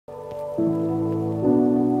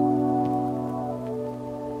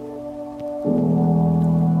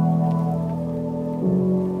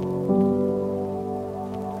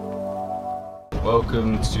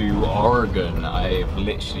Welcome to Oregon. I've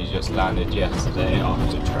literally just landed yesterday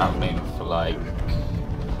after traveling for like,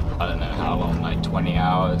 I don't know how long, like 20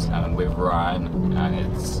 hours, and I'm with Ryan, and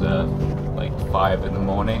it's like 5 in the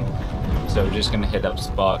morning. So we're just gonna hit up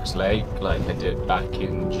Sparks Lake like I did back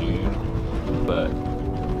in June, but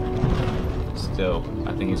still,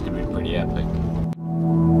 I think it's gonna be pretty epic.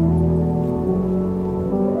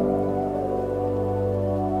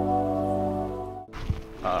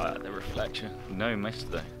 The reflection. No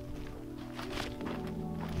mist though.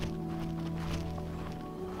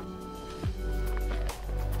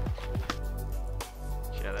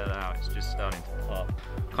 Check that out, it's just starting to pop.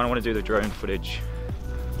 Kinda wanna do the drone footage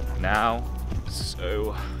now,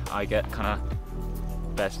 so I get kinda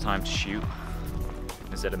best time to shoot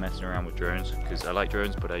instead of messing around with drones, because I like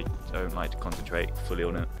drones but I don't like to concentrate fully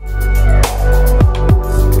on it.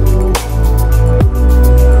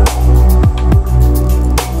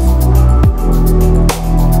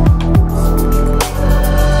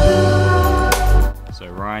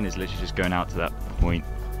 Ryan is literally just going out to that point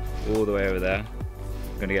all the way over there.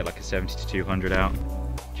 I'm gonna get like a 70 to 200 out.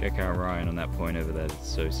 Check out Ryan on that point over there, it's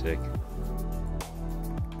so sick.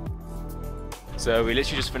 So we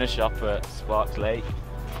literally just finished up at Sparks Lake.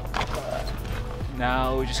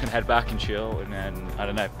 Now we're just gonna head back and chill, and then, I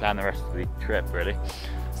don't know, plan the rest of the trip really.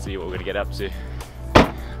 See what we're gonna get up to.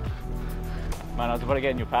 Man, I was about to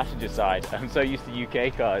get in your passenger side. I'm so used to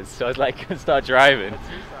UK cars, so I was like, gonna start driving.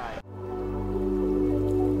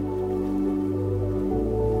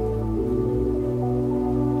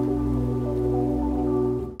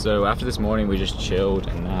 So after this morning we just chilled,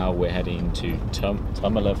 and now we're heading to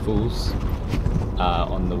Tumala Falls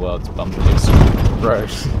on the world's bumpiest road.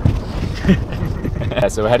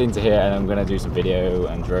 So we're heading to here, and I'm gonna do some video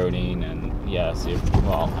and droning, and yeah, see.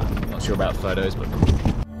 Well, I'm not sure about photos, but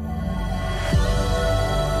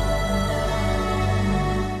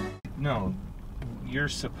no, you're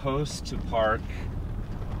supposed to park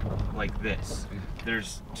like this.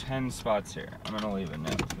 There's 10 spots here. I'm gonna leave a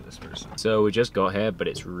note for this person. So we just got here, but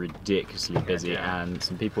it's ridiculously busy, and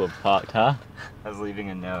some people have parked, huh? I was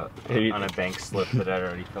leaving a note on a bank slip that I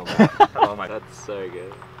already filled out. Oh my, that's so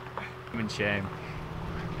good. I'm in shame.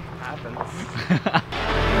 Happens.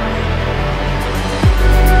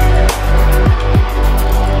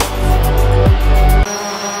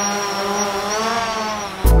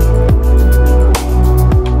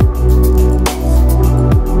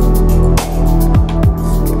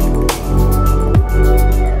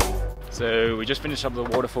 So we just finished up the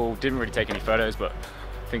waterfall, didn't really take any photos, but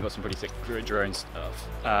I think got some pretty sick drone stuff.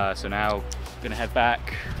 So now gonna head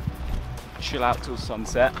back, chill out till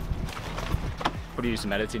sunset, probably do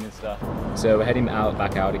some editing and stuff. So we're heading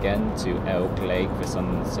back out again to Elk Lake for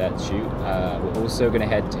sunset shoot. We're also gonna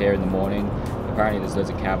head here in the morning. Apparently there's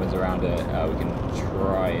loads of cabins around it. We can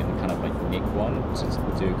try and kind of like nick one to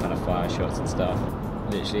do kind of fire shots and stuff.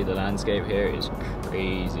 Literally the landscape here is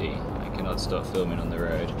crazy. I cannot stop filming on the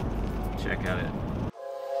road. Check out it.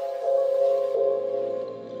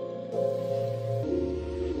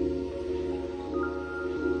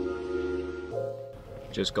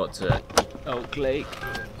 Just got to Elk Lake,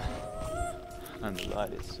 and the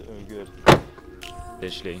light is so good.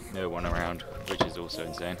 Literally no one around, which is also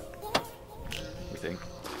insane, we think.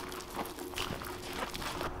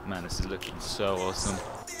 Man, this is looking so awesome.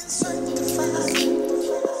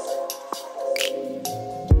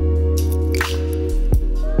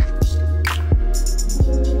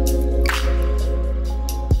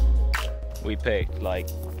 We picked like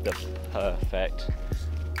the perfect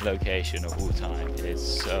location of all time. It is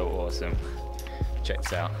so awesome. Check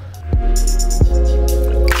this out.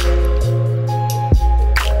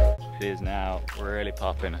 It is now really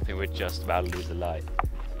popping. I think we're just about to lose the light,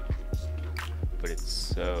 but it's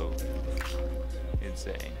so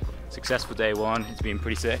insane. Successful day one. It's been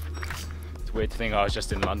pretty sick. It's weird to think I was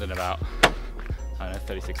just in London about, I don't know,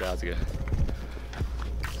 36 hours ago.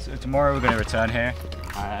 So tomorrow we're going to return here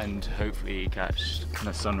and hopefully catch kind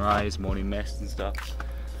of sunrise, morning mist and stuff.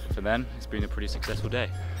 For then, it's been a pretty successful day.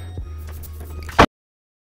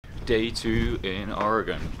 Day 2 in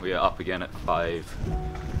Oregon. We are up again at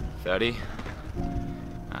 5:30,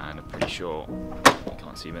 and I'm pretty sure you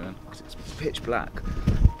can't see me then because it's pitch black.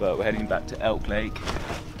 But we're heading back to Elk Lake,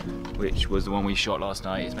 which was the one we shot last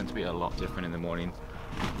night. It's meant to be a lot different in the morning.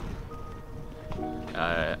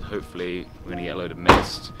 Hopefully we're going to get a load of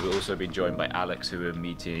mist. We'll also be joined by Alex, who we're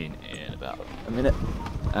meeting in about a minute,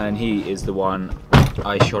 and he is the one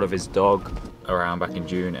I shot of his dog around back in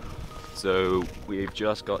June. So we've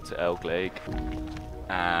just got to Elk Lake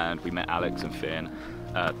and we met Alex and Finn.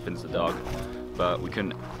 Finn's the dog, but we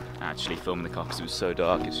couldn't actually film in the car because it was so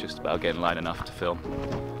dark. It's just about getting light enough to film,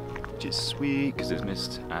 which is sweet because there's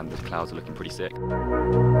mist and the clouds are looking pretty sick.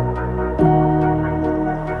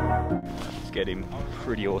 It's getting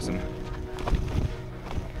pretty awesome.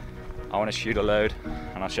 I want to shoot a load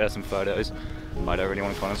and I'll share some photos, but I don't really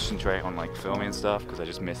want to concentrate on like filming and stuff because I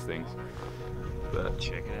just miss things. But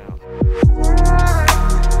check it out.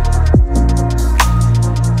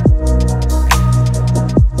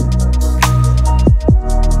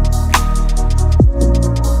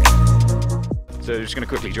 So we're just going to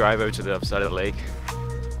quickly drive over to the other side of the lake,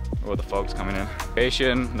 or the fog's coming in.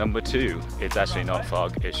 Location number 2, it's actually not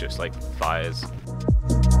fog, it's just like fires.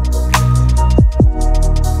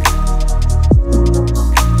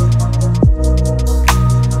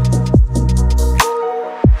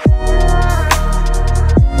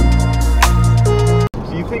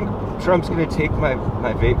 Do you think Trump's gonna take my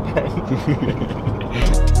vape pen?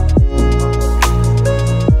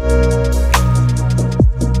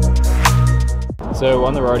 So we're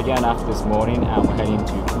on the road again after this morning and we're heading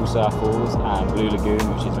to Coosa Falls and Blue Lagoon,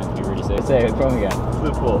 which is meant to be really sick. Say it from again.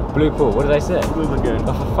 Blue pool. Blue pool, what did I say? Blue Lagoon.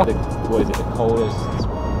 What is it, the coldest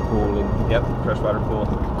pool in... Yep, freshwater pool.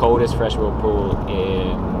 Coldest freshwater pool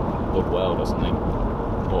in the world or something.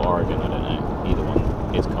 Or Oregon, I don't know. Either one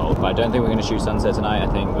is cold. But I don't think we're going to shoot sunset tonight.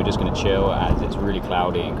 I think we're just going to chill as it's really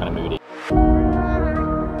cloudy and kind of moody.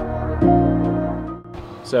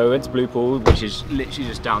 So it's Blue Pool, which is literally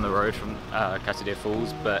just down the road from Cascadia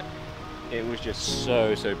Falls, but it was just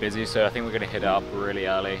so busy, so I think we're gonna hit it up really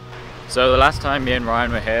early. So the last time me and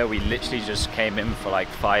Ryan were here, we literally just came in for like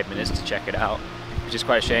 5 minutes to check it out, which is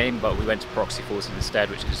quite a shame, but we went to Proxy Falls instead,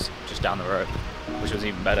 which is just down the road, which was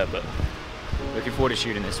even better, but looking forward to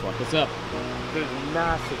shooting this one. What's up? There's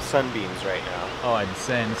massive sunbeams right now. Oh,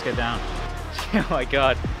 insane, let's get down. Oh my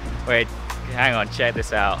god, wait, hang on, check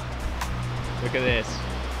this out. Look at this.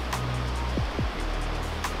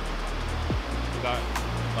 Got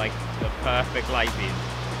like the perfect light beam.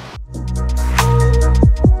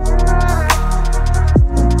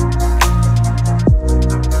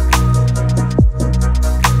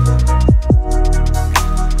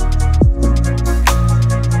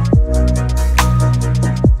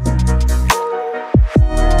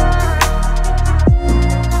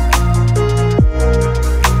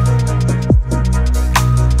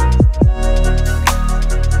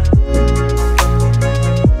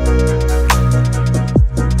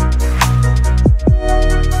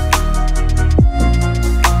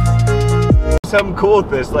 Something cool with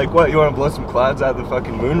this, like what, you want to blow some clouds out of the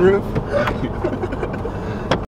fucking moon roof?